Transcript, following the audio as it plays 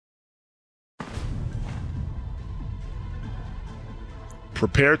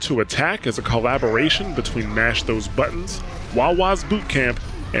Prepare to Attack is a collaboration between Mash Those Buttons, Wawa's Bootcamp,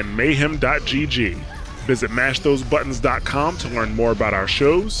 and Mayhem.gg. Visit mashthosebuttons.com to learn more about our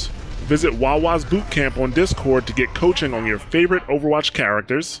shows. Visit Wawa's Bootcamp on Discord to get coaching on your favorite Overwatch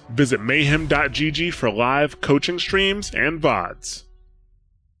characters. Visit mayhem.gg for live coaching streams and VODs.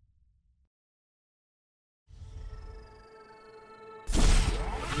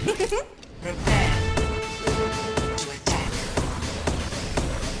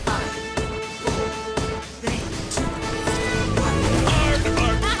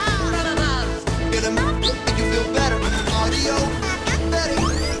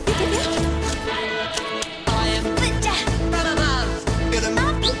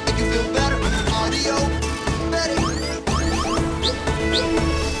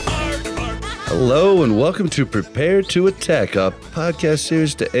 Hello and welcome to Prepare to Attack, a podcast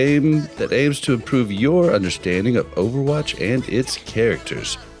series that aims to improve your understanding of Overwatch and its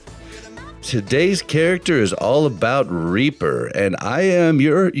characters. Today's character is all about Reaper, and I am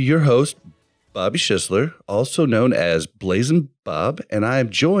your host, Bobby Schisler, also known as Blazin' Bob, and I am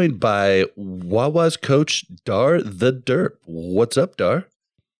joined by Wawa's coach, Dar the Derp. What's up, Dar?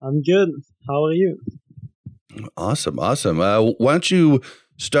 I'm good. How are you? Awesome. Why don't you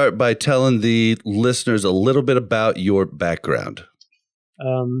start by telling the listeners a little bit about your background?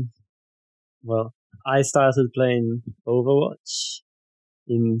 Well, I started playing Overwatch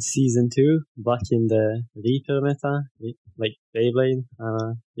in Season 2, back in the Reaper meta, like Beyblade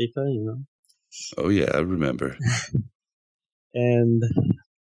Reaper, you know. Oh, yeah, I remember. And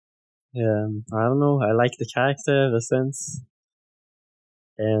I don't know, I like the character ever since.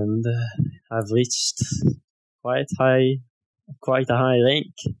 And I've reached quite a high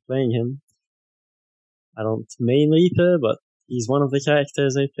rank playing him. I don't main Reaper, but he's one of the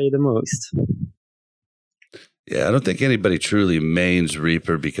characters I play the most. Yeah, I don't think anybody truly mains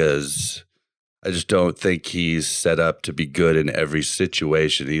Reaper because I just don't think he's set up to be good in every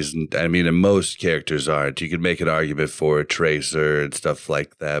situation. And most characters aren't. You can make an argument for a Tracer and stuff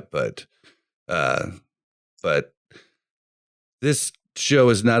like that, but this show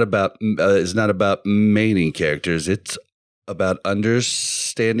is not about maining characters. It's about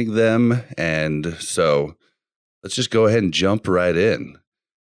understanding them, and so let's just go ahead and jump right in.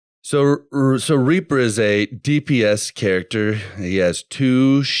 So Reaper is a DPS character. He has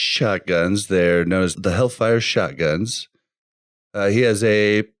two shotguns. They're known as the Hellfire shotguns. He has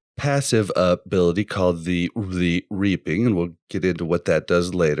a passive ability called the Reaping, and we'll get into what that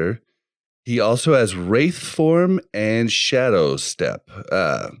does later. He also has Wraith Form and Shadow Step,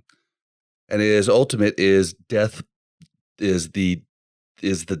 and his ultimate is Death. Is the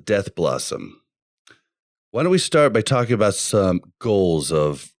Death Blossom. Why don't we start by talking about some goals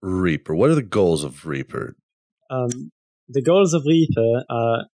of Reaper? What are the goals of Reaper? The goals of Reaper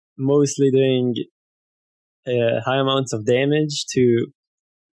are mostly doing high amounts of damage to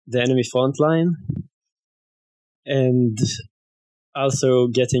the enemy front line, and also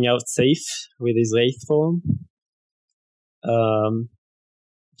getting out safe with his Wraith form.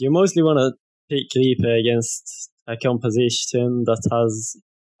 You mostly want to pick Reaper against a composition that has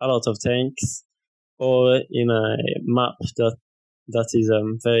a lot of tanks, or in a map that is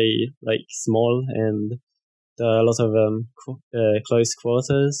very small and there are a lot of close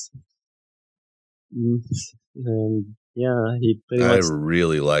quarters. And yeah, he pretty much. I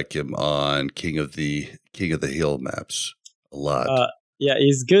really like him on King of the Hill maps a lot. Yeah,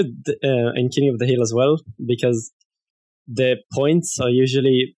 he's good in King of the Hill as well, because the points are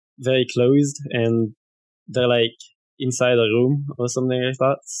usually very closed and they're like inside a room or something like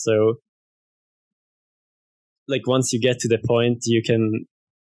that. So once you get to the point, you can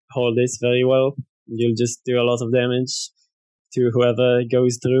hold this very well. You'll just do a lot of damage to whoever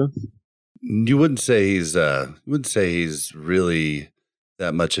goes through. You wouldn't say he's really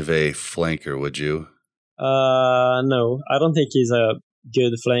that much of a flanker, would you? No, I don't think he's a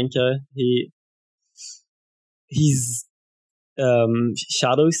good flanker. He's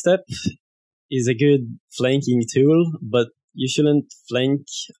Shadow Step is a good flanking tool, but you shouldn't flank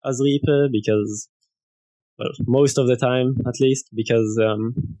as Reaper because, well, most of the time at least, because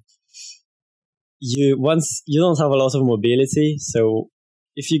you don't have a lot of mobility. So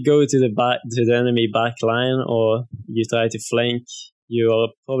if you go to the enemy back line or you try to flank, you are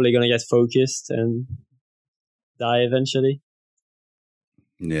probably gonna get focused and die eventually.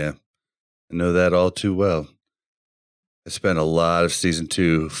 Yeah, I know that all too well. I spent a lot of Season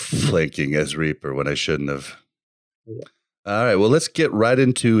 2 flanking as Reaper when I shouldn't have. Yeah. All right, well, let's get right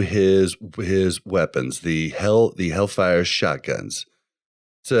into his weapons, the Hellfire shotguns.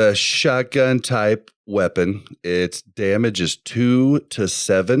 It's a shotgun type weapon. Its damage is 2 to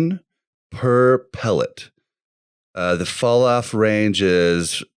 7 per pellet. The fall off range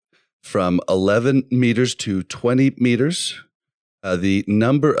is from 11 meters to 20 meters. The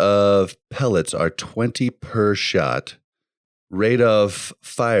number of pellets are 20 per shot. Rate of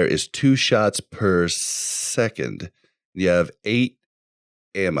fire is 2 shots per second. You have 8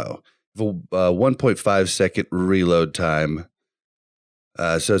 ammo. 1.5 second reload time.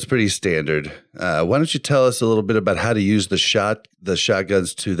 So it's pretty standard. Why don't you tell us a little bit about how to use the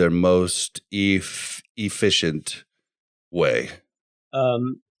shotguns to their most efficient way?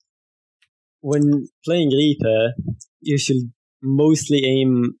 When playing Reaper, you should mostly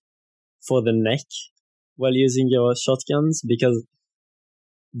aim for the neck while using your shotguns, because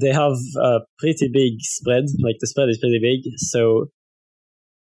they have a pretty big spread. Like, the spread is pretty big, so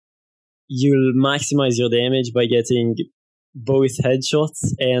you'll maximize your damage by getting both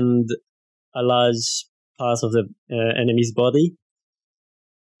headshots and a large part of the enemy's body.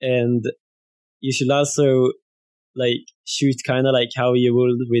 And you should also shoot kind of like how you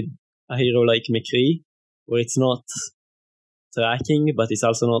would with a hero like McCree, where it's not tracking, but it's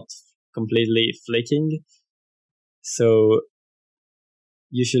also not completely flicking. So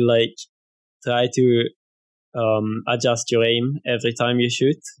you should try to adjust your aim every time you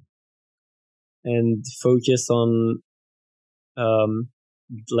shoot, and focus on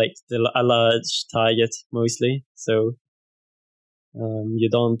a large target mostly, so you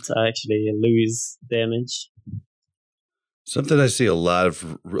don't actually lose damage. Something I see a lot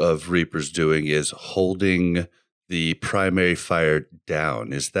of Reapers doing is holding the primary fire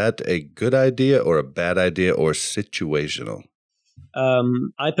down. Is that a good idea or a bad idea or situational?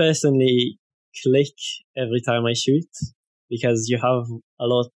 I personally click every time I shoot, because you have a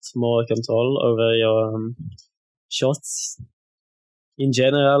lot more control over your shots. In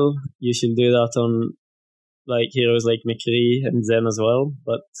general, you should do that on heroes like McCree and Zen as well,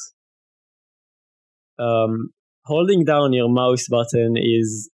 but holding down your mouse button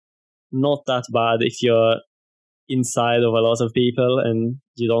is not that bad if you're inside of a lot of people and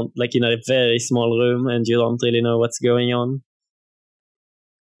you don't, in a very small room, and you don't really know what's going on.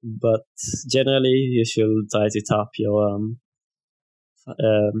 But generally, you should try to tap your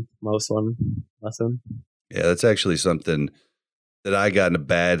mouse one button. Yeah, that's actually something that I got in a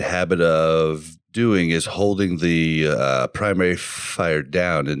bad habit of doing, is holding the primary fire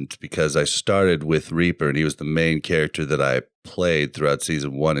down. And because I started with Reaper and he was the main character that I played throughout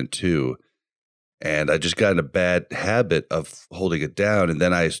season 1 and 2, and I just got in a bad habit of holding it down. And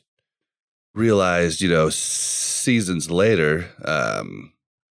then I realized, seasons later,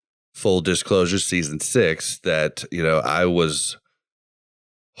 full disclosure, season 6, that, I was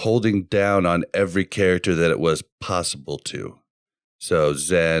holding down on every character that it was possible to. So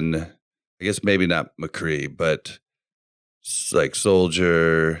Zen, I guess maybe not McCree, but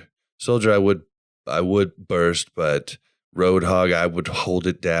Soldier I would burst, but Roadhog, I would hold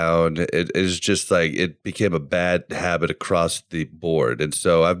it down. It is just it became a bad habit across the board. And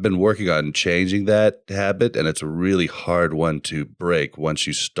so I've been working on changing that habit, and it's a really hard one to break once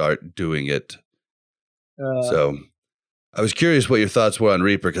you start doing it. So I was curious what your thoughts were on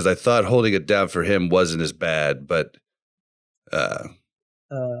Reaper, because I thought holding it down for him wasn't as bad, but I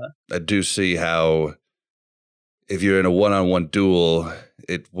do see how if you're in a one-on-one duel,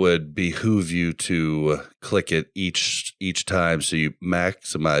 it would behoove you to click it each time so you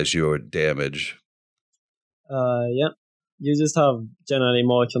maximize your damage. Yeah, you just have generally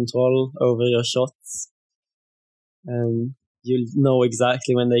more control over your shots, and you'll know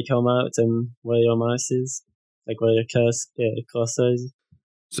exactly when they come out and where your mouse is, where your cursor is.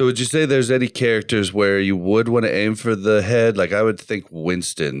 So would you say there's any characters where you would want to aim for the head? I would think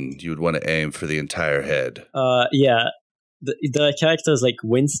Winston, you would want to aim for the entire head. Yeah. There are characters like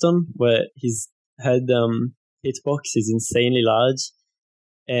Winston, where his head hitbox is insanely large,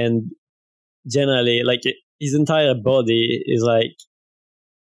 and generally, his entire body is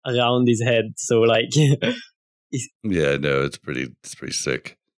around his head. So yeah, no, it's pretty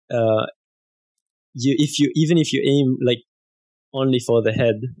sick. If you aim only for the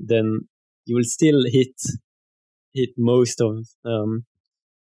head, then you will still hit most of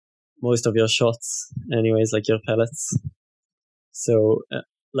your shots anyways, your pellets. So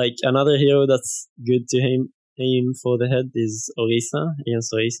another hero that's good to aim for the head is Orisa,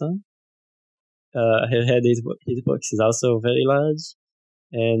 against Orisa. Her head hitbox is also very large,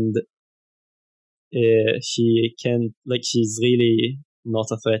 and she can she's really not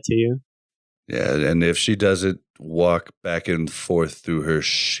a threat to you. Yeah, and if she doesn't walk back and forth through her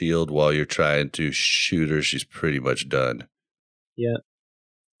shield while you're trying to shoot her, she's pretty much done. Yeah.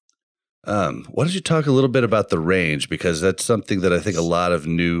 Why don't you talk a little bit about the range? Because that's something that I think a lot of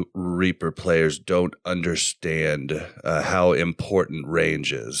new Reaper players don't understand how important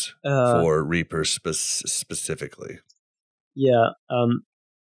range is for Reaper specifically. Yeah.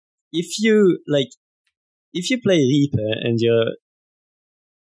 If you play Reaper and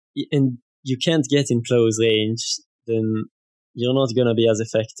you can't get in close range, then you're not gonna be as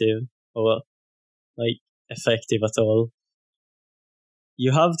effective or effective at all.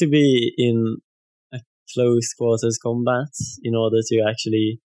 You have to be in a close quarters combat in order to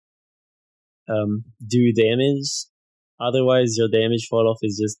actually do damage. Otherwise, your damage fall off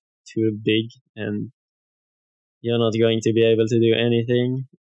is just too big, and you're not going to be able to do anything.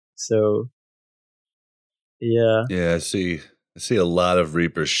 So, yeah. Yeah, I see a lot of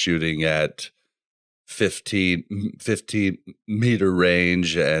Reapers shooting at 15 meter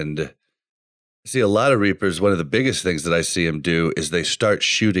range, and I see a lot of Reapers. One of the biggest things that I see them do is they start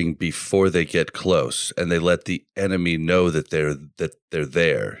shooting before they get close, and they let the enemy know that they're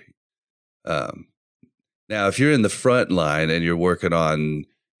there. Now, if you're in the front line and you're working on,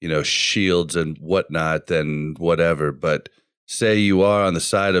 shields and whatnot, then whatever. But say you are on the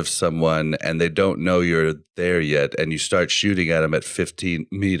side of someone and they don't know you're there yet, and you start shooting at them at 15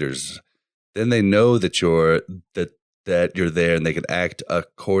 meters, then they know that you're there, and they can act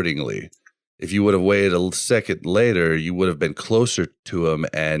accordingly. If you would have waited a second later, you would have been closer to them,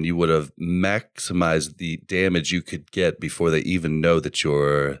 and you would have maximized the damage you could get before they even know that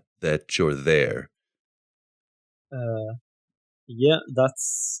you're there. Yeah,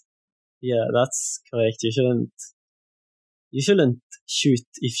 that's correct. You shouldn't shoot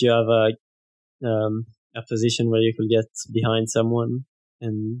if you have a position where you could get behind someone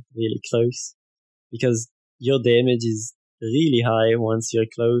and really close, because your damage is really high. Once you're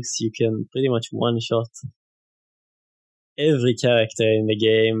close, you can pretty much one-shot every character in the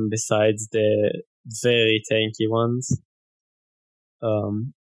game besides the very tanky ones.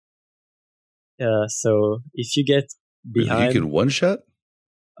 So if you get behind, you can one-shot?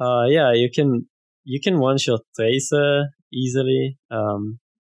 Yeah, you can one-shot Tracer easily.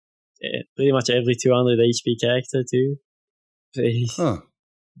 Pretty much every 200 HP character too.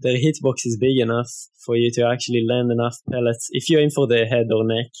 Their hitbox is big enough for you to actually land enough pellets. If you aim for the head or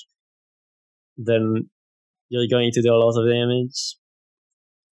neck, then you're going to do a lot of damage.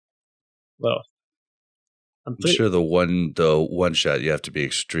 Well, I'm sure the one shot you have to be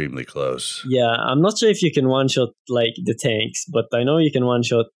extremely close. Yeah, I'm not sure if you can one shot like the tanks, but I know you can one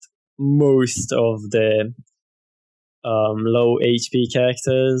shot most of the low HP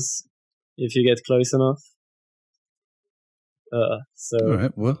characters if you get close enough. So. All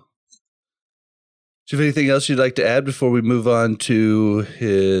right. Well, do you have anything else you'd like to add before we move on to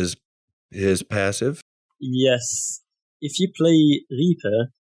his passive? Yes. If you play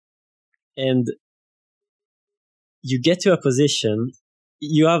Reaper and you get to a position,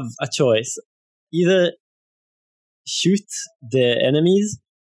 you have a choice. Either shoot the enemies,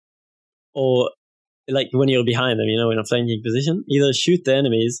 or like when you're behind them, in a flanking position, either shoot the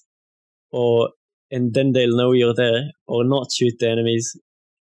enemies and then they'll know you're there, or not shoot the enemies.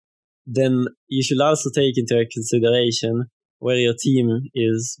 Then you should also take into consideration where your team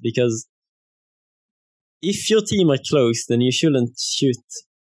is, because if your team are close, then you shouldn't shoot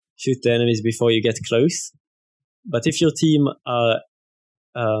the enemies before you get close. But if your team are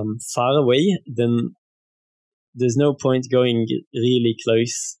far away, then there's no point going really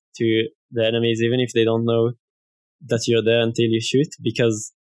close to the enemies, even if they don't know that you're there until you shoot,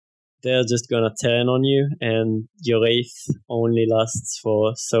 because they're just gonna turn on you, and your wraith only lasts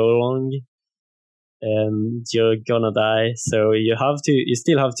for so long, and you're gonna die. So you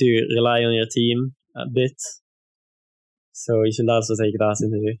still have to rely on your team a bit. So you should also take that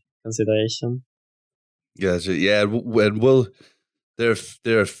into consideration. Gotcha. Yeah, and there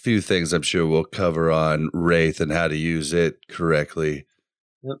are a few things I'm sure we'll cover on Wraith and how to use it correctly.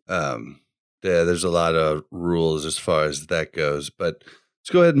 Yep. Yeah, there's a lot of rules as far as that goes, but let's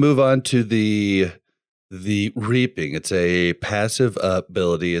go ahead and move on to the Reaping. It's a passive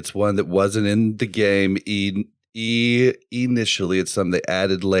ability. It's one that wasn't in the game initially. It's something they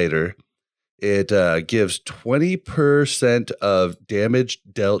added later. It gives 20% of damage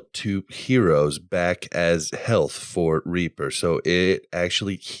dealt to heroes back as health for Reaper. So it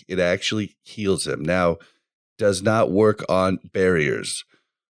actually heals him. Now, does not work on barriers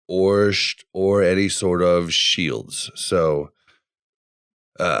or any sort of shields. So,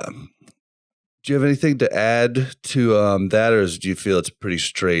 do you have anything to add to that, or do you feel it's pretty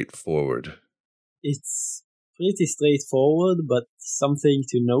straightforward? It's pretty straightforward, but something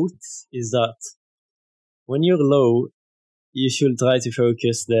to note is that when you're low, you should try to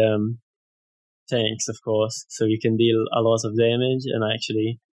focus the tanks, of course, so you can deal a lot of damage and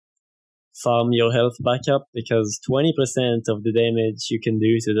actually farm your health back up, because 20% of the damage you can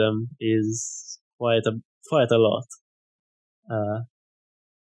do to them is quite a lot.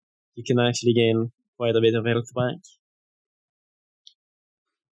 You can actually gain quite a bit of health back.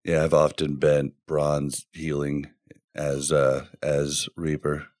 Yeah, I've often been bronze healing as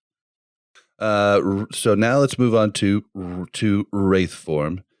Reaper. So now let's move on to Wraith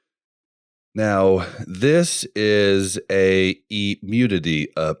form. Now, this is a immunity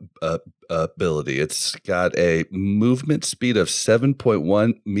ability. It's got a movement speed of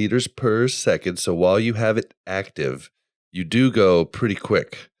 7.1 meters per second. So while you have it active, you do go pretty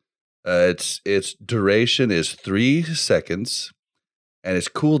quick. Its duration is 3 seconds, and its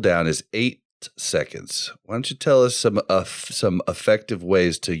cooldown is 8 seconds. Why don't you tell us some effective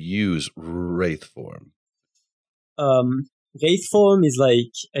ways to use Wraith form? Wraith form is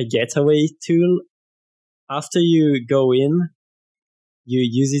like a getaway tool. After you go in, you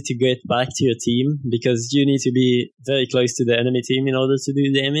use it to get back to your team, because you need to be very close to the enemy team in order to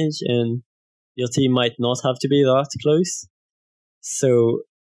do damage, and your team might not have to be that close. So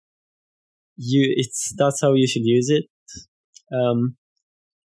that's how you should use it.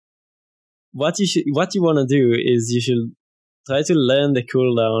 What you want to do is you should try to learn the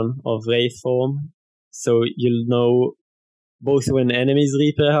cooldown of Wraith form, so you'll know both when enemies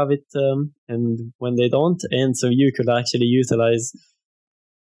Reaper have it and when they don't, and so you could actually utilize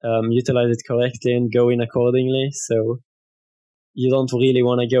it correctly and go in accordingly. So you don't really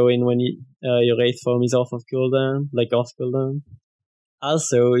want to go in when your Wraith form is off cooldown.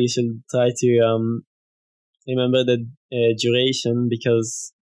 Also, you should try to remember the duration,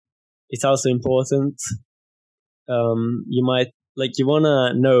 because it's also important. You want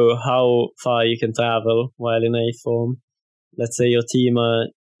to know how far you can travel while in Wraith form. Let's say your team are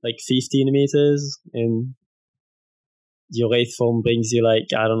 15 meters, and your Wraith form brings you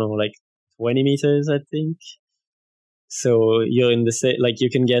 20 meters, I think. So you're in the you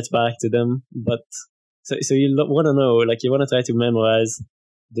can get back to them, but so you want to know, you want to try to memorize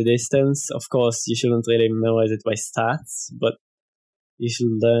the distance. Of course, you shouldn't really memorize it by stats, but you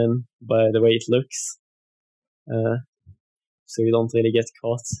should learn by the way it looks, so you don't really get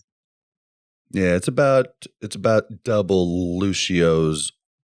caught. Yeah, it's about double Lucio's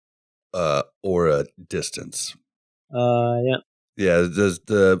aura distance. Yeah. Yeah,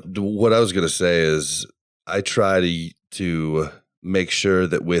 what I was gonna say is I try to make sure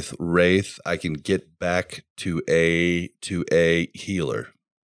that with Wraith I can get back to a healer,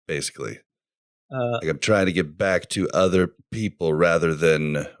 basically. I'm trying to get back to other people rather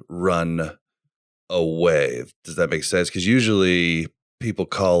than run away. Does that make sense? Because usually people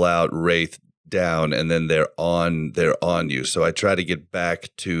call out Wraith down and then they're on you. So I try to get back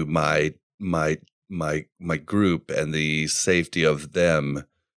to my group and the safety of them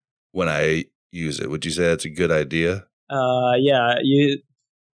when I use it. Would you say that's a good idea? Yeah,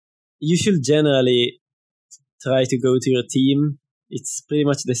 you should generally try to go to your team. It's pretty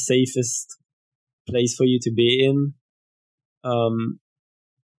much the safest place for you to be in.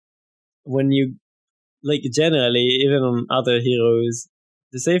 When you generally, even on other heroes,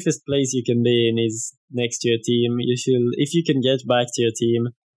 the safest place you can be in is next to your team. If you can get back to your team,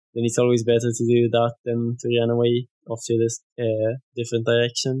 then it's always better to do that than to run away off to this different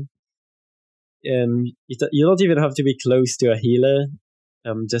direction. You don't even have to be close to a healer.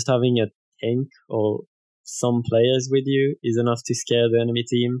 Just having a tank or some players with you is enough to scare the enemy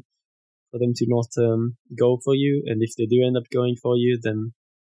team for them to not go for you. And if they do end up going for you, then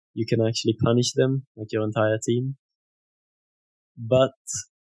you can actually punish them, your entire team. But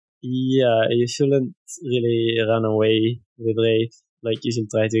yeah, you shouldn't really run away with Wraith. You should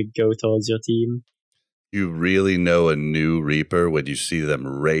try to go towards your team. You really know a new Reaper when you see them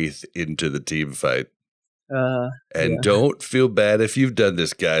Wraith into the team fight. And don't feel bad if you've done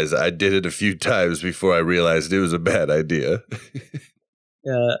this, guys. I did it a few times before I realized it was a bad idea.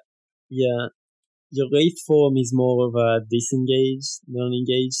 Yeah. Your Wraith form is more of a disengaged,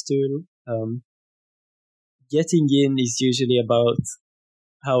 non-engaged tool. Getting in is usually about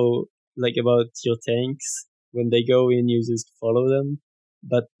about your tanks. When they go in, you just follow them.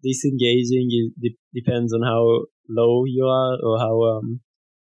 But disengaging depends on how low you are, or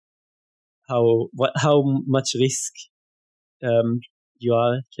how much risk you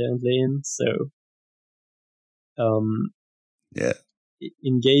are currently in. So yeah,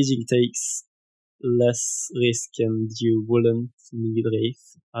 engaging takes less risk, and you wouldn't need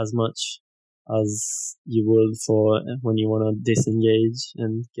Wraith as much as you would for when you want to disengage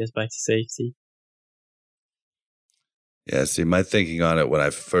and get back to safety. Yeah, see, my thinking on it when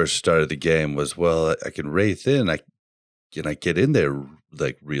I first started the game was, well, I can wraith in, can I get in there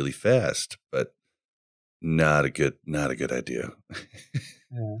like really fast, but not a good idea.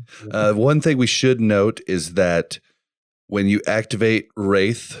 One thing we should note is that when you activate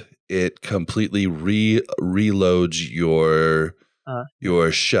Wraith, it completely reloads your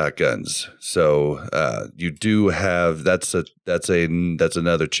shotguns. So you do have that's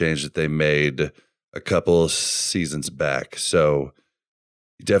another change that they made a couple seasons back. So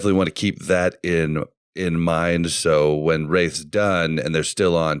you definitely want to keep that in mind. So when Wraith's done and they're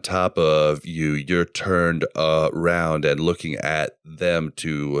still on top of you, you're turned around and looking at them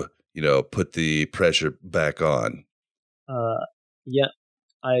to, put the pressure back on. Yeah,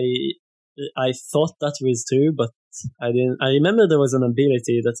 I I thought that was true, but I didn't. I remember there was an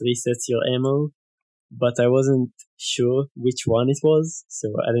ability that resets your ammo, but I wasn't sure which one it was, so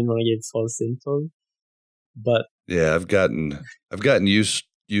I didn't want to give false info. But yeah, I've gotten used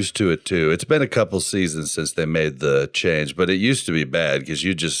to it too. It's been a couple seasons since they made the change, but it used to be bad because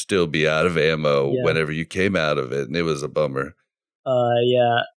you'd just still be out of ammo whenever you came out of it, and it was a bummer.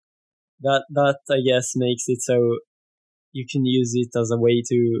 Yeah, that I guess makes it so you can use it as a way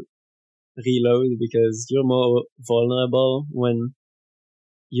to reload because you're more vulnerable when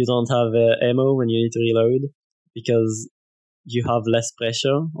you don't have ammo when you need to reload because you have less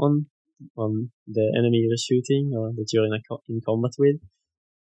pressure on the enemy you're shooting or that you're in combat with.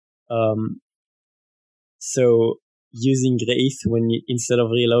 So using Wraith instead of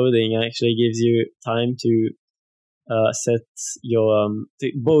reloading actually gives you time to set your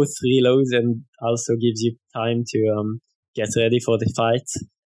both reloads and also gives you time to get ready for the fight,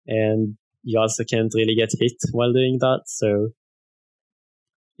 and you also can't really get hit while doing that. So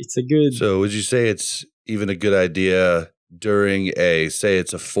it's a good. So would you say it's even a good idea during say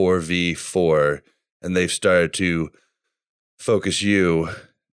it's a 4v4 and they've started to focus you?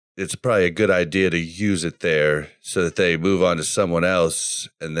 It's probably a good idea to use it there so that they move on to someone else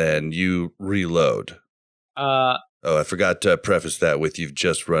and then you reload. I forgot to preface that with you've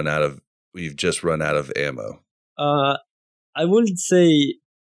just run out of ammo. I would say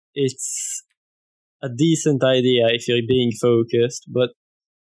it's a decent idea if you're being focused, but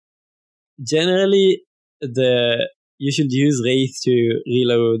generally you should use Wraith to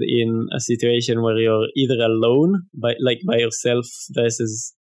reload in a situation where you're either alone by yourself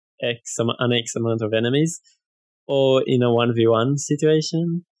versus an X amount of enemies, or in a 1v1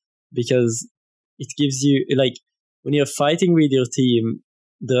 situation, because it gives you, like, when you're fighting with your team,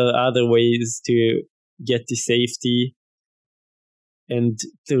 there are other ways to get to safety and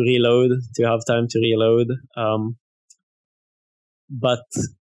to reload, to have time to reload. But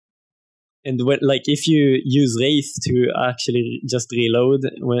if you use Wraith to actually just reload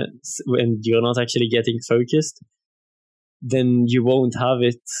when you're not actually getting focused, then you won't have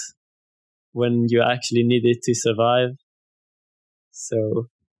it when you actually need it to survive. So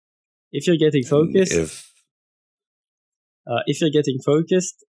if you're getting focused,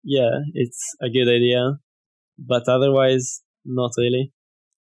 yeah, it's a good idea. But otherwise, not really.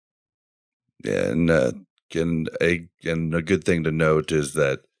 Yeah, and a good thing to note is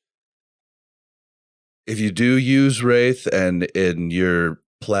that if you do use Wraith and in your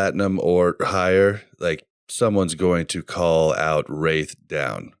platinum or higher, like someone's going to call out Wraith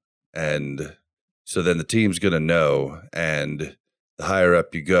down. And so then the team's going to know, and the higher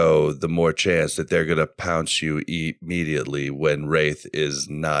up you go, the more chance that they're going to pounce you immediately when Wraith is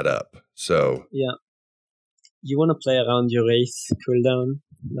not up. So yeah, you want to play around your Wraith cooldown.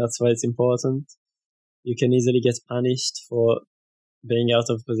 That's why it's important. You can easily get punished for being out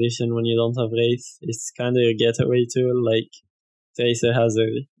of position when you don't have Wraith. It's kind of your getaway tool. Like Tracer has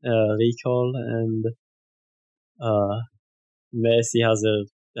a recall, and Mercy has a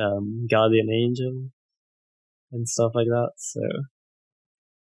Guardian Angel and stuff like that. So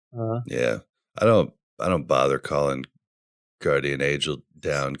yeah, I don't bother calling Guardian Angel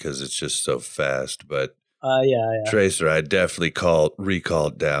down because it's just so fast. But yeah. Tracer, I definitely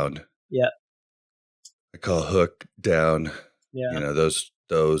recall down. Yeah, I call Hook down. Yeah,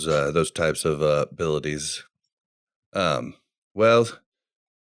 those types of abilities. Well,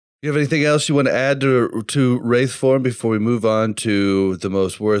 you have anything else you want to add to Wraith form before we move on to the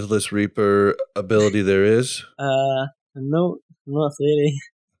most worthless Reaper ability there is? No, not really.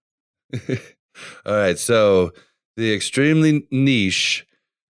 All right, so the extremely niche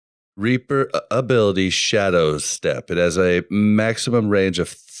Reaper ability, Shadow Step. It has a maximum range of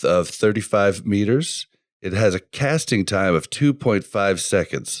 35 meters. It has a casting time of 2.5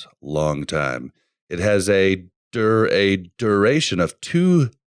 seconds. Long time. It has a duration of 2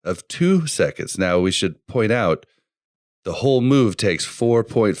 seconds. Now we should point out the whole move takes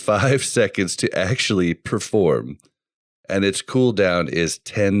 4.5 seconds to actually perform, and its cooldown is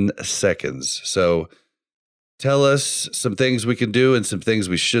 10 seconds. So tell us some things we can do and some things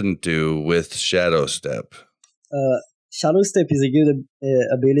we shouldn't do with Shadow Step. Shadow Step is a good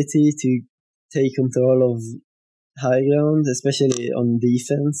ability to take control of high ground, especially on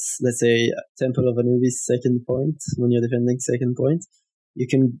defense. Let's say Temple of Anubis second point, when you're defending second point. You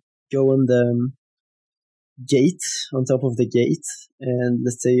can go on the gate, on top of the gate, and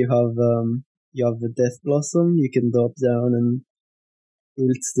let's say you have the Death Blossom. You can drop down and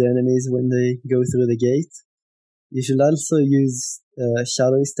ult the enemies when they go through the gate. You should also use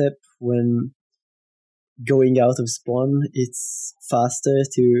Shadow Step when going out of spawn. It's faster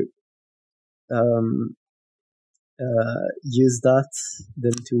to use that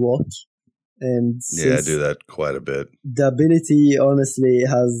than to walk. And Yeah, I do that quite a bit. The ability honestly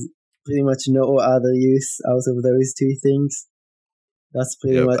has pretty much no other use out of those two things. That's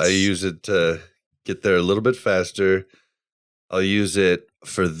pretty much. I use it to get there a little bit faster. I'll use it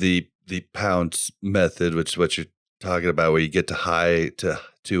for the pounce method, which is what you're talking about, where you get to high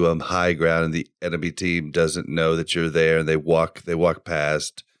ground and the enemy team doesn't know that you're there, and they walk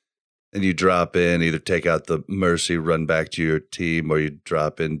past, and you drop in, either take out the Mercy, run back to your team, or you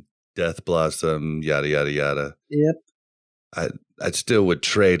drop in Death Blossom, yada yada yada. Yep. I still would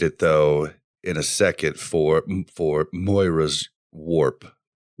trade it though in a second for Moira's warp.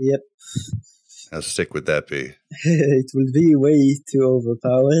 Yep. How sick would that be? It will be way too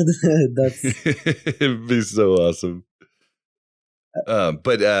overpowered. It'd be so awesome.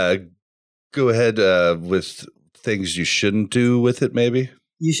 But go ahead with things you shouldn't do with it, maybe?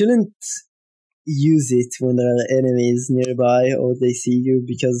 You shouldn't use it when there are enemies nearby or they see you,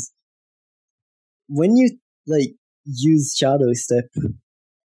 because when you use Shadow Step,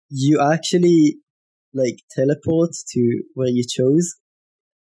 you actually teleport to where you chose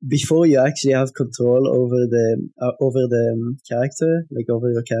before you actually have control over the character,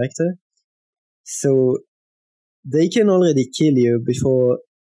 over your character. So they can already kill you before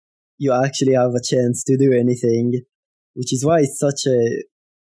you actually have a chance to do anything, which is why it's such a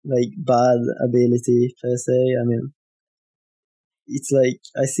bad ability per se. I mean, it's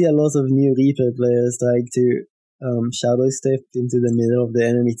I see a lot of new Reaper players trying to Shadow Step into the middle of the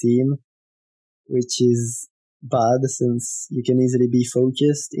enemy team, which is bad since you can easily be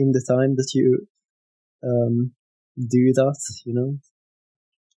focused in the time that you do that,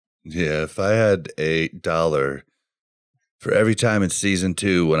 Yeah, if I had $1 for every time in season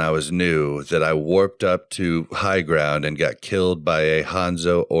 2 when I was new that I warped up to high ground and got killed by a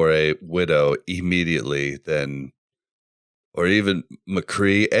Hanzo or a Widow immediately, then, or even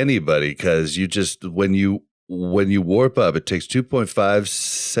McCree, anybody, because you just, when you warp up, it takes 2.5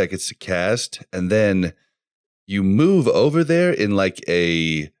 seconds to cast, and then you move over there in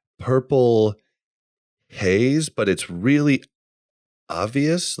a purple haze, but it's really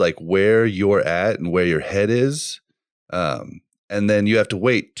obvious where you're at and where your head is. And then you have to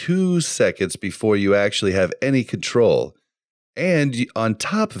wait 2 seconds before you actually have any control. And on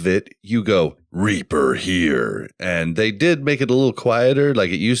top of it, you go, Reaper here. And they did make it a little quieter.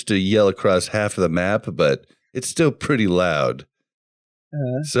 It used to yell across half of the map, but it's still pretty loud.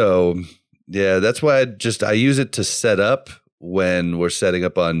 So, yeah, that's why I use it to set up when we're setting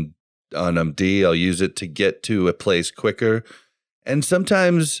up on D. I'll use it to get to a place quicker. And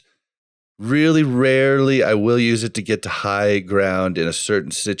sometimes, really rarely, I will use it to get to high ground in a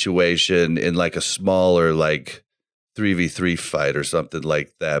certain situation in a smaller 3v3 fight or something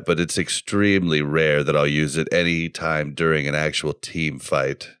like that. But it's extremely rare that I'll use it any time during an actual team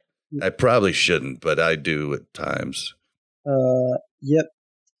fight. I probably shouldn't, but I do at times. Yep.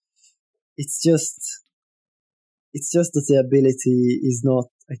 It's just that the ability is not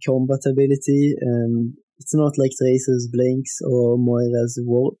a combat ability, and it's not like Tracer's Blinks or Moira's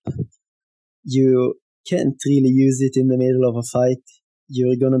Warp. You can't really use it in the middle of a fight.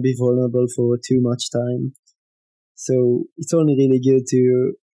 You're gonna be vulnerable for too much time. So it's only really good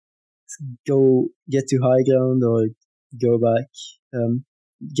to go get to high ground or go back,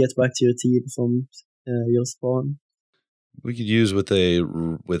 get back to your team from your spawn. We could use with a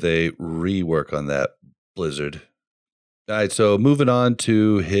rework on that, Blizzard. All right, so moving on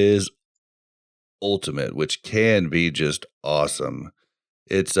to his ultimate, which can be just awesome.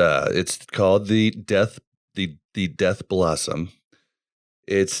 It's called the Death Blossom.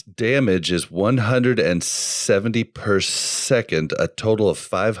 Its damage is 170 per second, a total of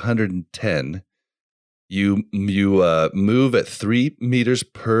 510. You move at 3 meters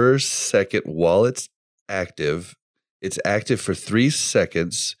per second while it's active. It's active for 3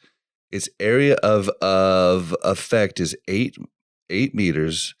 seconds. Its area of effect is 8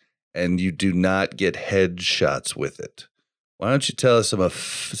 meters, and you do not get headshots with it. Why don't you tell us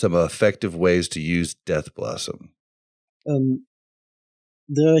some effective ways to use Death Blossom?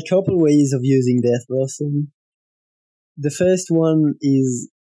 There are a couple ways of using Death Blossom. The first one is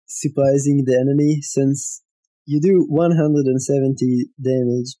surprising the enemy, since you do 170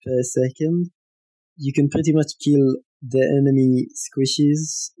 damage per second. You can pretty much kill the enemy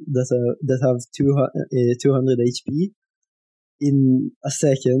squishies that have 200 HP in a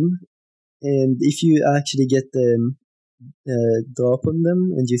second, and if you actually get them drop on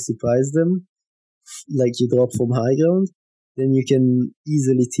them and you surprise them, like you drop from high ground, then you can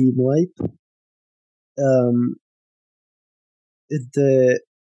easily team wipe.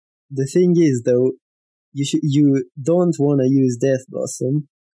 The thing is, though, you don't want to use Death Blossom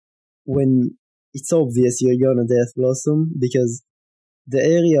when it's obvious you're gonna Death Blossom, because the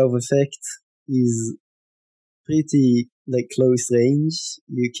area of effect is pretty like close range.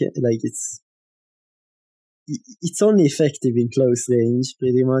 You can like it's only effective in close range,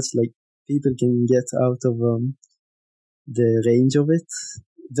 pretty much. Like people can get out of the range of it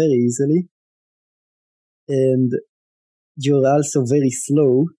very easily, and you're also very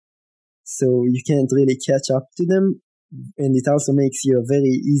slow, so you can't really catch up to them, and it also makes you a very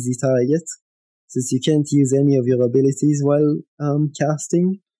easy target, since you can't use any of your abilities while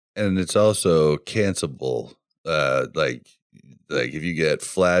casting. And it's also cancelable. Like if you get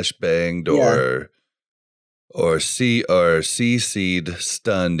flash banged or CC'd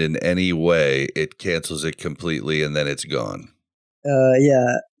stunned in any way, it cancels it completely and then it's gone.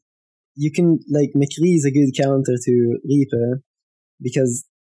 Yeah, you can like McCree is a good counter to Reaper, because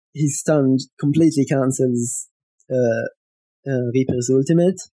his stun completely cancels Reaper's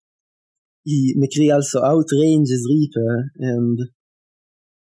ultimate. McCree also outranges Reaper and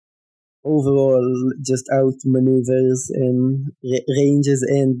overall just outmaneuvers and ranges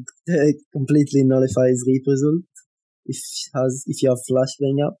and completely nullifies Reaper's ult if you have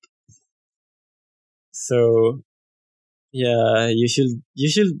flashbang up. So yeah, you should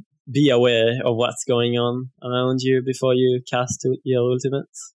be aware of what's going on around you before you cast your ultimate.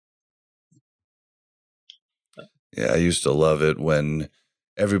 Yeah, I used to love it when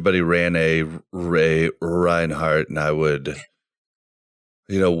everybody ran a Reinhardt, and I would,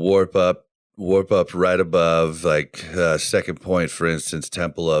 warp up right above, like second point, for instance,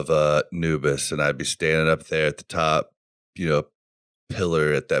 Temple of Anubis, and I'd be standing up there at the top,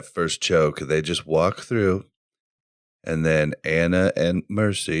 pillar at that first choke. They just walk through, and then Anna and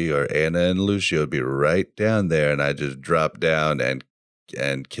Mercy or Anna and Lucio would be right down there, and I just drop down and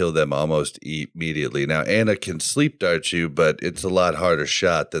kill them almost immediately. Now, Anna can sleep dart you, but it's a lot harder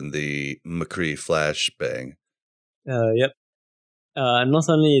shot than the McCree flashbang. Yep. Not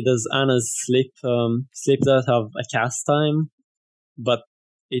only does Anna's sleep dart have a cast time, but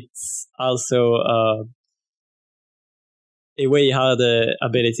it's also a way harder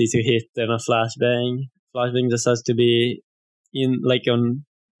ability to hit than a flashbang. Flashbang just has to be on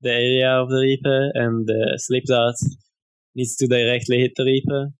the area of the Reaper, and the sleep dart needs to directly hit the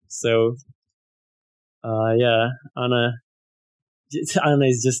Reaper. So, yeah, Anna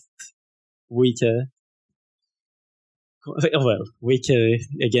is just weaker. Well, weaker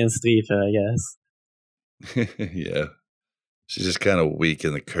against Reaper, I guess. Yeah. She's just kind of weak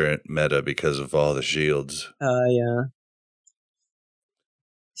in the current meta because of all the shields. Yeah.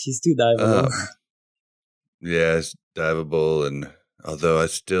 She's too diveable. Yeah, it's diveable, and although I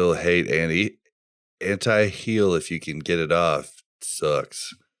still hate anti-heal, if you can get it off, it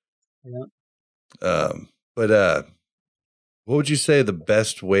sucks. Yeah. But what would you say the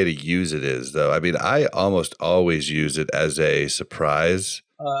best way to use it is, though? I mean, I almost always use it as a surprise.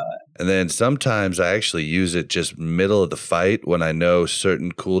 And then sometimes I actually use it just middle of the fight when I know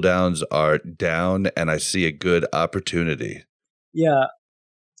certain cooldowns are down and I see a good opportunity. Yeah.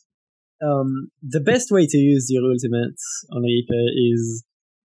 The best way to use your ultimate on Reaper is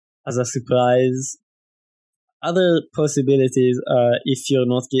as a surprise. Other possibilities are if you're in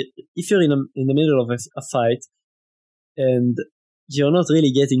the middle of a fight and you're not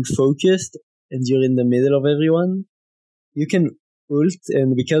really getting focused and you're in the middle of everyone, you can ult,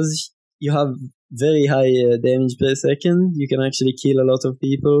 and because you have very high damage per second, you can actually kill a lot of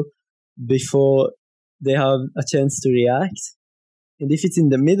people before they have a chance to react. And if it's in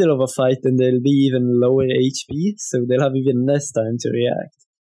the middle of a fight, then they'll be even lower HP, so they'll have even less time to react.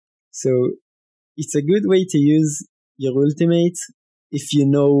 So it's a good way to use your ultimate if you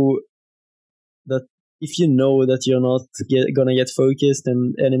know that you're not gonna get focused,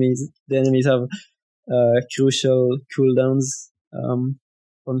 and the enemies have crucial cooldowns.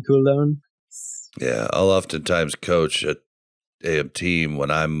 on cooldown. Yeah, I'll oftentimes coach a team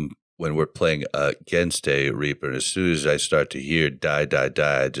when we're playing against a Reaper. And as soon as I start to hear die,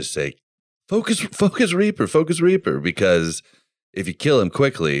 I just say, focus Reaper, because if you kill him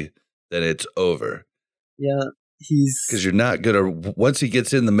quickly, then it's over. Yeah, because you're not gonna, once he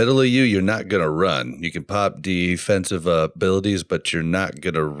gets in the middle of you, you're not gonna run. You can pop defensive abilities, but you're not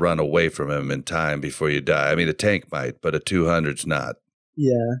gonna run away from him in time before you die. I mean, a tank might, but a 200's not.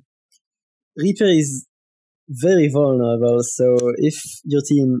 Yeah, Reaper is very vulnerable. So if your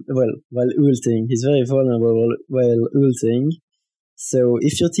team, while ulting, he's very vulnerable while ulting. So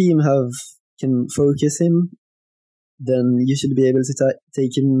if your team can focus him, then you should be able to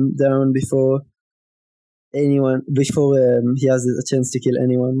take him down before he has a chance to kill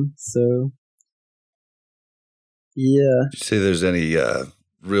anyone. So yeah. Did you say there's any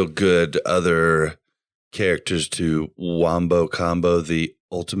real good other characters to wombo combo the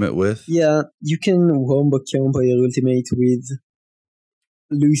ultimate with? Yeah, you can wombo combo your ultimate with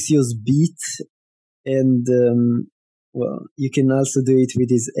Lucio's beat, and you can also do it with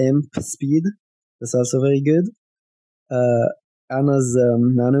his amp speed. That's also very good. Anna's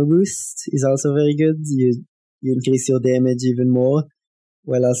nano boost is also very good. You increase your damage even more,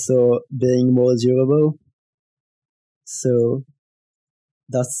 while also being more durable. So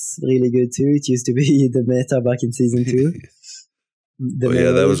that's really good too. It used to be the meta back in season 2.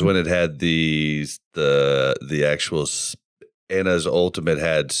 That was when it had the actual Anna's ultimate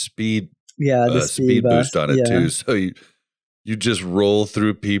had speed. Yeah, the speed boost on it too. So you just roll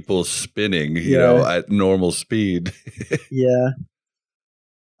through people spinning, you know, at normal speed. Yeah.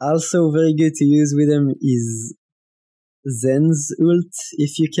 Also very good to use with them is Zen's ult,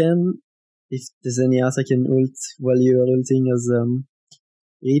 if you can. If there's any attack can ult while you are ulting as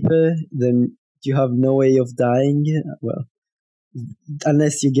Reaper, then you have no way of dying. Well,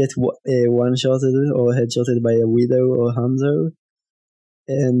 unless you get one-shotted or headshotted by a Widow or Hanzo.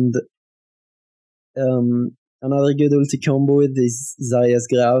 And another good ulti combo with is Zarya's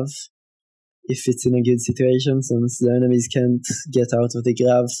Grav, if it's in a good situation, since the enemies can't get out of the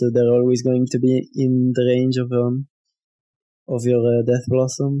Grav, so they're always going to be in the range of your Death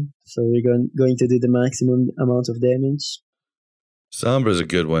Blossom, so you're going to do the maximum amount of damage. Sombra's a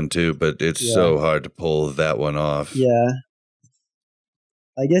good one too, but it's so hard to pull that one off. Yeah.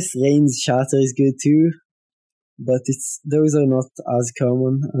 I guess Rain's Shatter is good too, but those are not as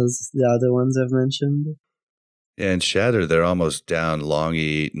common as the other ones I've mentioned. Yeah, and Shatter, they're almost down long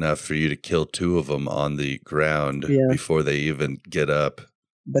enough for you to kill 2 of them on the ground before they even get up.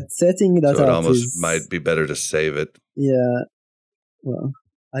 But setting that so it up almost might be better to save it. Yeah, well,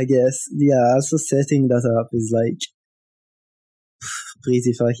 I guess. Yeah, also setting that up is like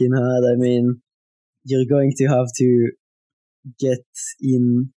pretty fucking hard. I mean, you're going to have to get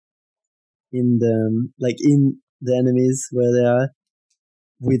in the enemies where they are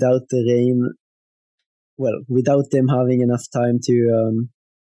without the rain. Well, without them having enough time to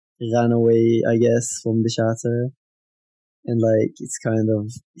run away, I guess, from the shatter. And like it's kind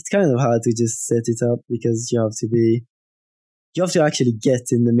of hard to just set it up because you have to actually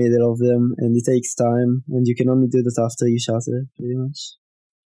get in the middle of them, and it takes time, and you can only do that after you shatter, pretty much.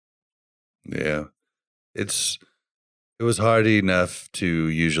 Yeah. It was hard enough to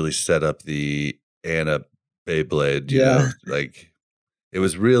usually set up the Anna Beyblade, you know, like it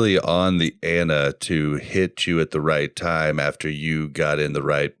was really on the Anna to hit you at the right time after you got in the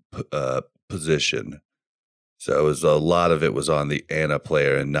right position. So a lot of it was on the Anna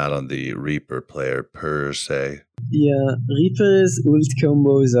player and not on the Reaper player per se. Yeah, Reaper's ult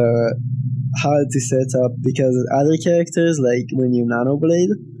combos are hard to set up because other characters, like when you Nano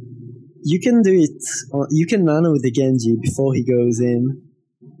Blade, you can do it. You can nano the Genji before he goes in,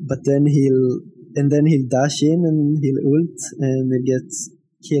 but then he'll dash in and he'll ult and it gets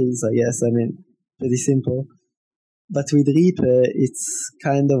kills. I guess. I mean, pretty simple. But with Reaper, it's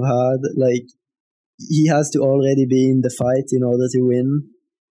kind of hard. Like he has to already be in the fight in order to win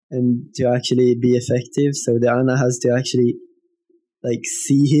and to actually be effective. So the Ana has to actually like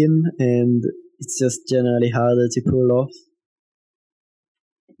see him, and it's just generally harder to pull off.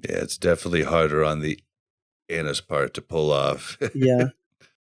 Yeah, it's definitely harder on the Anna's part to pull off. Yeah.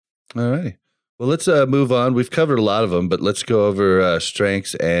 All right. Well, let's move on. We've covered a lot of them, but let's go over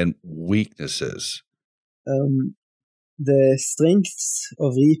strengths and weaknesses. The strengths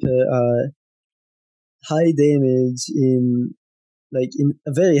of Reaper are high damage in a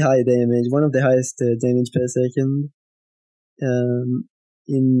very high damage, one of the highest damage per second,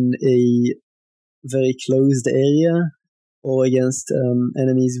 in a very closed area or against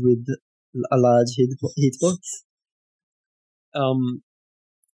enemies with a large hitbox.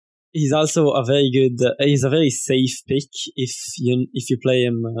 he's also a very good. He's a very safe pick if you play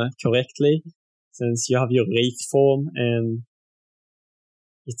him correctly, since you have your Wraith form, and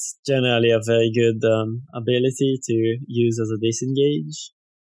it's generally a very good ability to use as a disengage.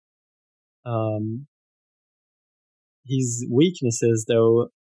 His weaknesses, though,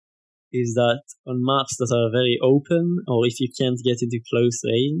 is that on maps that are very open, or if you can't get into close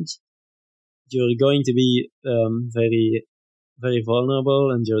range, you're going to be very, very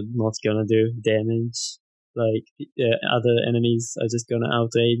vulnerable, and you're not gonna do damage. Like other enemies are just gonna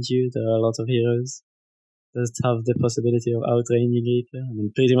outrange you. There are a lot of heroes that have the possibility of outranging Reaper. I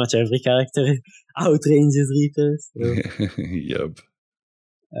mean, pretty much every character outranges Reaper. So, yep.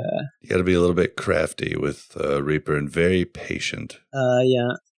 You got to be a little bit crafty with Reaper and very patient.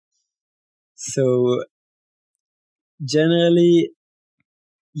 Yeah. So generally,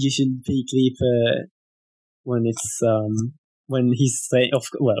 you should pick Reaper when it's when he's of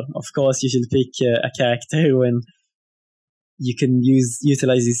course you should pick a character when you can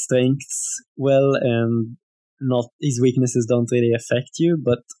utilize his strengths well, and not his weaknesses don't really affect you.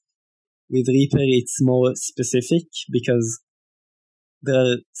 But with Reaper, it's more specific because there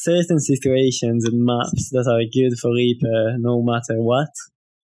are certain situations and maps that are good for Reaper no matter what.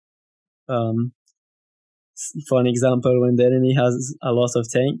 For an example, when the enemy has a lot of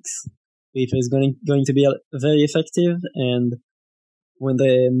tanks, Reaper is going to be very effective, and when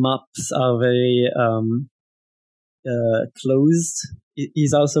the maps are very closed,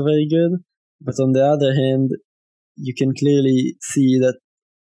 he's also very good. But on the other hand, you can clearly see that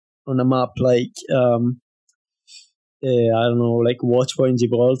on a map like I don't know, like Watchpoint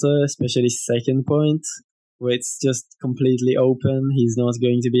Gibraltar, especially second point, where it's just completely open, he's not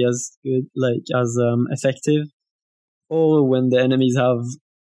going to be as good, like as effective. Or when the enemies have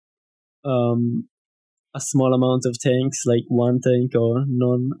a small amount of tanks, like one tank or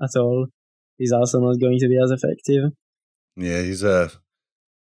none at all, he's also not going to be as effective. Yeah, he's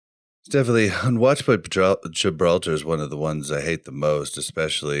definitely on Watchpoint Gibraltar is one of the ones I hate the most,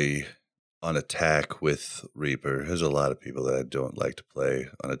 especially on attack with Reaper. There's a lot of people that I don't like to play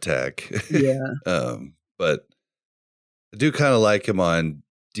on attack. Yeah. But I do kind of like him on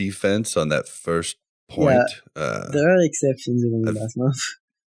defense on that first point. Yeah, there are exceptions even in that map.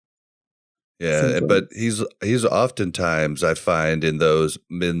 Yeah, but he's oftentimes, I find, in those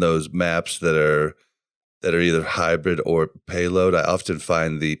maps that are either hybrid or payload, I often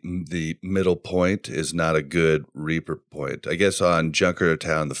find the middle point is not a good Reaper point. I guess on Junker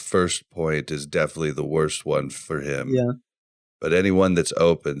Town, the first point is definitely the worst one for him. Yeah. But anyone that's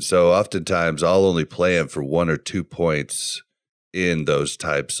open. So oftentimes I'll only play him for 1 or 2 points in those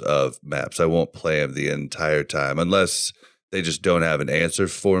types of maps. I won't play him the entire time unless they just don't have an answer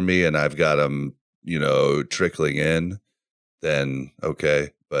for me and I've got them, trickling in. Then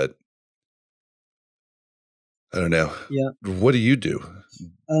okay, but I don't know. Yeah. What do you do?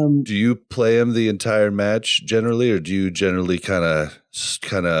 Do you play him the entire match generally, or do you generally kind of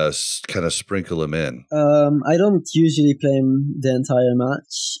sprinkle him in? I don't usually play him the entire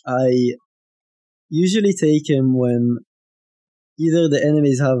match. I usually take him when either the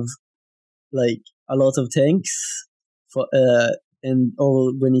enemies have like a lot of tanks or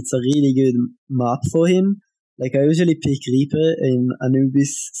when it's a really good map for him. Like I usually pick Reaper in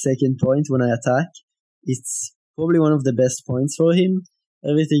Anubis second point when I attack. It's probably one of the best points for him.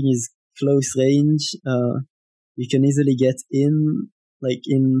 Everything is close range. You can easily get in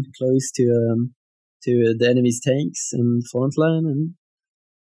close to the enemy's tanks and front line,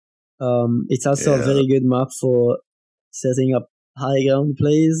 and it's also a very good map for setting up high ground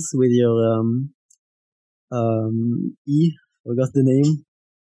plays with your forgot the name.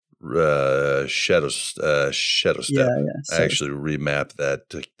 Shadow Step. Yeah, I actually remap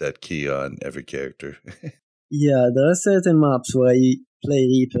that key on every character. Yeah, there are certain maps where I play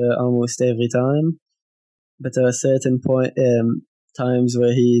Reaper almost every time, but there are certain times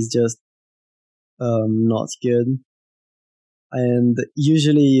where he's just not good, and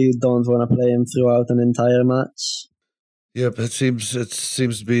usually you don't want to play him throughout an entire match. Yep, it seems to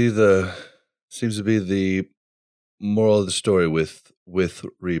be the moral of the story with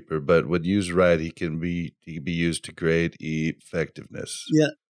Reaper, but when used right, he can be used to great effectiveness.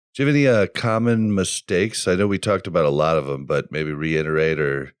 Yeah. Do you have any common mistakes? I know we talked about a lot of them, but maybe reiterate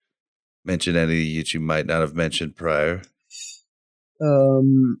or mention any that you might not have mentioned prior. I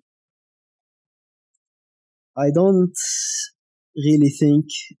don't really think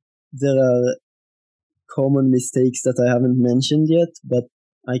there are common mistakes that I haven't mentioned yet, but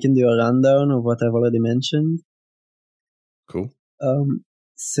I can do a rundown of what I've already mentioned. Cool.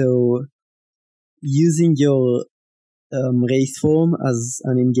 So using your Wraith form as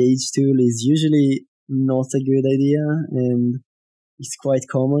an engage tool is usually not a good idea, and it's quite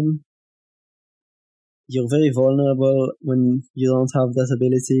common. You're very vulnerable when you don't have that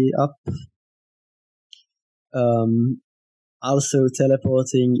ability up. Also,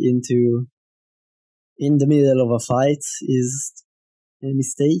 teleporting in the middle of a fight is a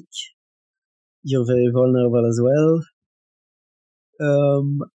mistake. You're very vulnerable as well.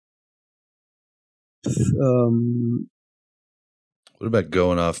 What about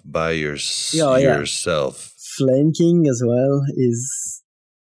going off by yourself? Flanking as well is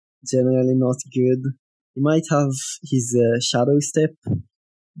generally not good. He might have his shadow step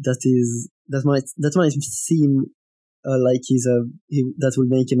that might seem like that would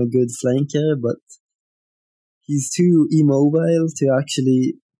make him a good flanker, but he's too immobile to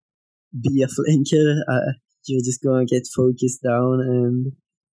actually be a flanker. You're just gonna get focused down, and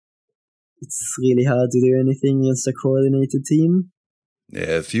it's really hard to do anything against a coordinated team.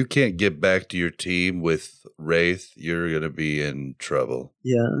 Yeah, if you can't get back to your team with Wraith, you're going to be in trouble.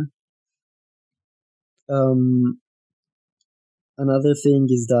 Yeah. Another thing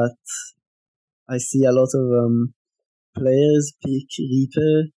is that I see a lot of players pick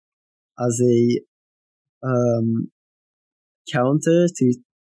Reaper as a counter to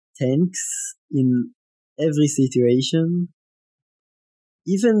tanks in every situation.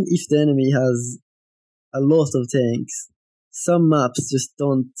 Even if the enemy has a lot of tanks, some maps just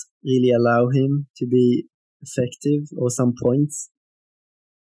don't really allow him to be effective, or some points.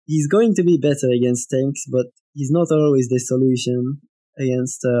 He's going to be better against tanks, but he's not always the solution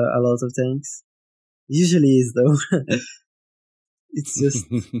against a lot of tanks. Usually is, though. It's just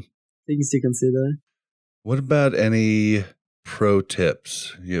things to consider. What about any pro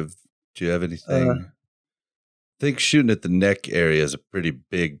tips? Do you have anything? I think shooting at the neck area is a pretty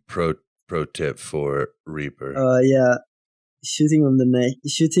big pro tip for Reaper. Yeah. Shooting on the neck,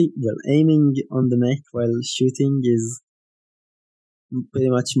 aiming on the neck while shooting is pretty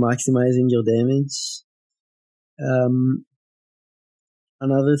much maximizing your damage.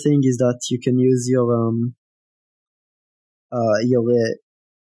 Another thing is that you can use your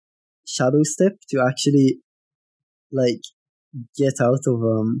shadow step to actually get out of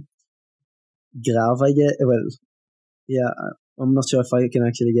grav. I'm not sure if I can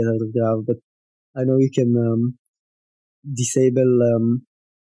actually get out of grav, but I know you can disable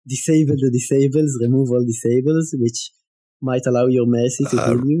the disables, remove all disables, which might allow your mercy to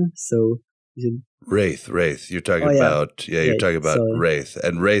heal you. So Wraith, you're talking about you're talking about Wraith,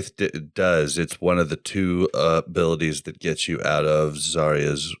 and Wraith it's one of the two abilities that gets you out of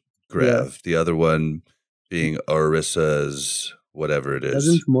Zarya's grav. The other one being Orissa's whatever it is.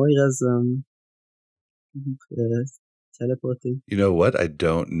 Doesn't Moira's teleporting? You know what? I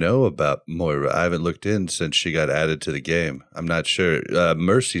don't know about Moira. I haven't looked in since she got added to the game. I'm not sure.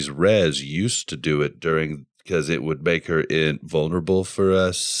 Mercy's res used to do it because it would make her invulnerable for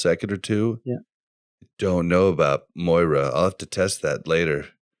a second or two. Yeah. Don't know about Moira. I'll have to test that later.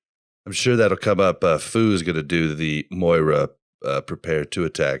 I'm sure that'll come up. Foo's going to do the Moira prepare to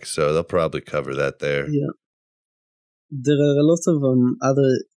attack, so they'll probably cover that there. Yeah. There are a lot of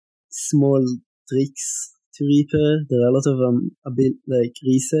other small tricks to Reaper. There are a lot of a bit like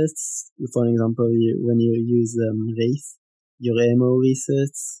resets. For example, when you use Wraith, your ammo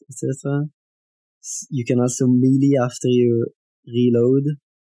resets, etc. You can also melee after you reload,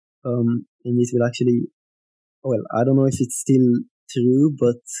 and it will actually. Well, I don't know if it's still true,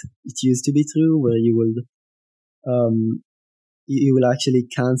 but it used to be true where you will actually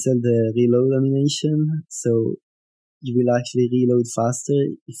cancel the reload animation, so you will actually reload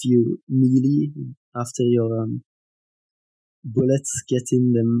faster if you melee after your bullets get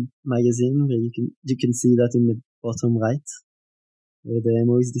in the magazine, where you can see that in the bottom right where the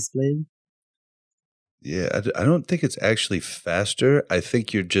ammo is displayed. Yeah, I don't think it's actually faster. I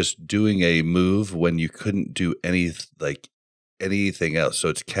think you're just doing a move when you couldn't do anything else. So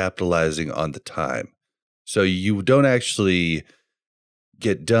it's capitalizing on the time. So you don't actually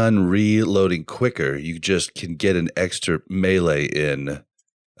get done reloading quicker. You just can get an extra melee in.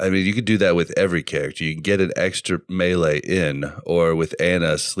 I mean, you could do that with every character. You can get an extra melee in, or with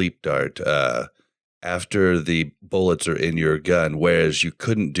Ana, Sleep Dart, after the bullets are in your gun, whereas you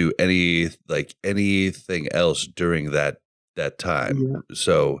couldn't do anything else during that time. Yeah.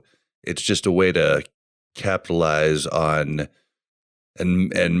 So it's just a way to capitalize on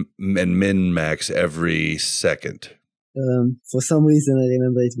and min max every second. For some reason, I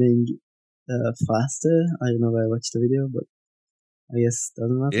remember it being faster. I don't know where I watched the video, but I guess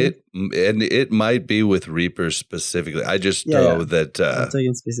doesn't matter. It might be with Reapers specifically. I just know that I'm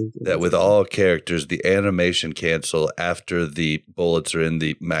talking specifically. That with all characters, the animation cancel after the bullets are in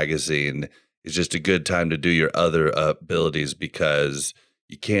the magazine is just a good time to do your other abilities, because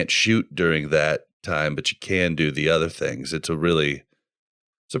you can't shoot during that time, but you can do the other things. It's a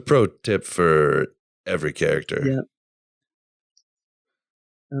pro tip for every character. Yeah.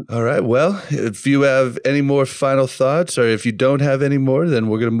 All right. Well, if you have any more final thoughts, or if you don't have any more, then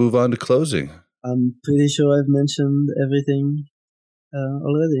we're going to move on to closing. I'm pretty sure I've mentioned everything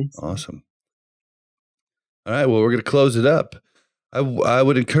already. Awesome. All right. Well, we're going to close it up. I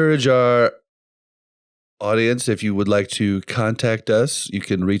would encourage our audience, if you would like to contact us, you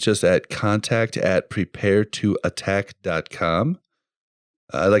can reach us at contact@preparetoattack.com.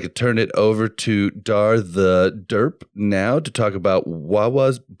 I'd like to turn it over to Dar the Derp now to talk about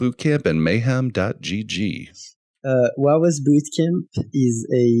Wawa's Bootcamp and mayhem.gg. Wawa's Bootcamp is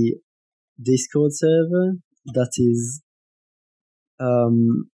a Discord server that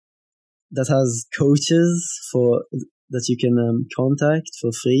has coaches that you can contact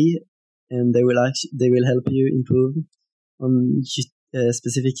for free, and they will help you improve on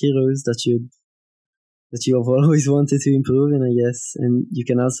specific heroes that you have always wanted to improve in, I guess. And you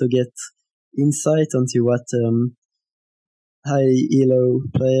can also get insight onto what high elo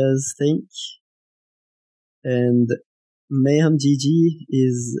players think. And Mayhem GG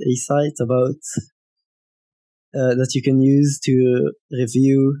is a site about that you can use to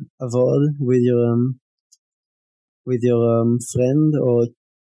review a VOD with your friend or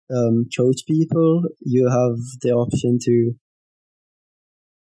coach people. You have the option to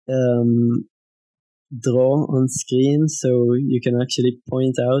draw on screen, so you can actually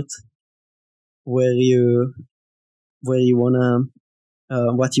point out where you wanna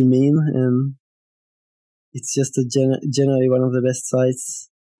what you mean, and it's just generally one of the best sites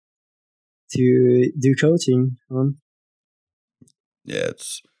to do coaching on. Yeah,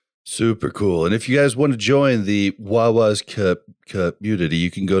 it's super cool. And if you guys want to join the Wawa's community,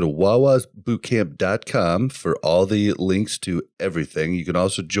 you can go to wawasbootcamp.com for all the links to everything. You can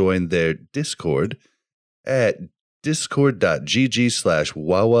also join their Discord at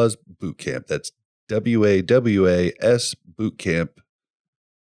discord.gg/wawasbootcamp. That's WAWAS bootcamp.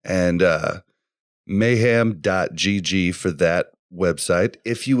 And mayhem.gg for that website.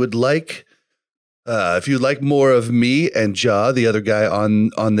 If you would like more of me and Ja, the other guy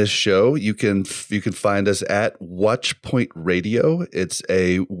on this show, you can find us at Watchpoint Radio. It's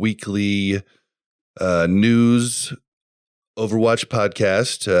a weekly news Overwatch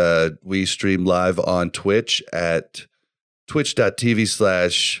podcast. We stream live on Twitch at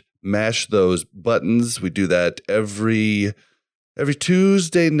twitch.tv/mashthose-buttons. We do that every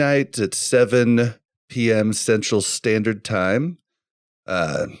Tuesday night at 7 p.m. Central Standard Time.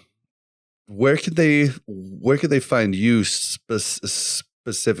 Where can they find you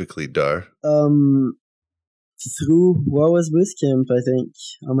specifically, Dar? Through Wawa's Bootcamp, I think.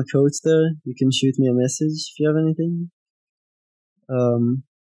 I'm a coach there. You can shoot me a message if you have anything.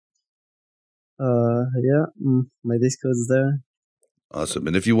 My Discord's there. Awesome.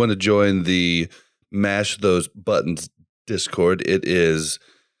 And if you want to join the Mash Those Buttons Discord, it is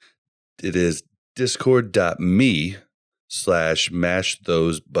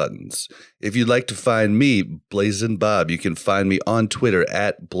discord.me/mashthosebuttons. If you'd like to find me, Blazin' Bob, you can find me on Twitter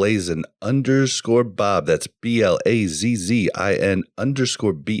at Blazin_Bob. That's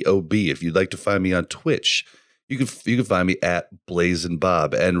BLAZZIN_BOB. If you'd like to find me on Twitch, you can find me at Blazin'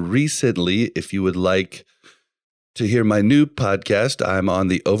 Bob. And recently, if you would like to hear my new podcast, I'm on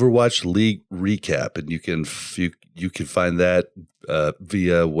the Overwatch League Recap, and you can find that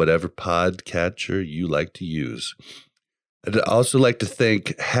via whatever podcatcher you like to use. I'd also like to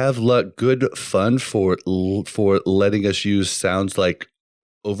thank Have Luck Good Fun for letting us use sounds like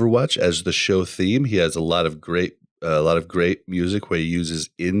Overwatch as the show theme. He has a lot of great music where he uses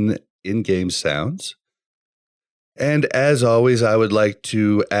in-game sounds. And as always, I would like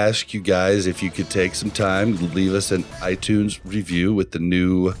to ask you guys if you could take some time, leave us an iTunes review with the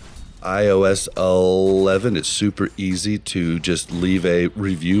new iOS 11. It's super easy to just leave a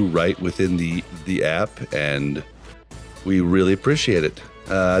review right within the app, and we really appreciate it.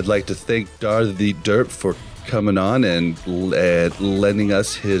 I'd like to thank Dar the Derp for coming on and lending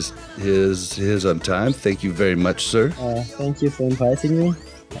us his time. Thank you very much, sir. Thank you for inviting me.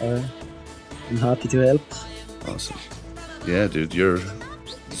 I'm happy to help. Awesome. Yeah, dude,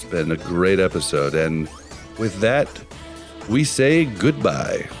 it's been a great episode. And with that, we say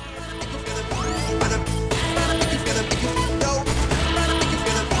goodbye.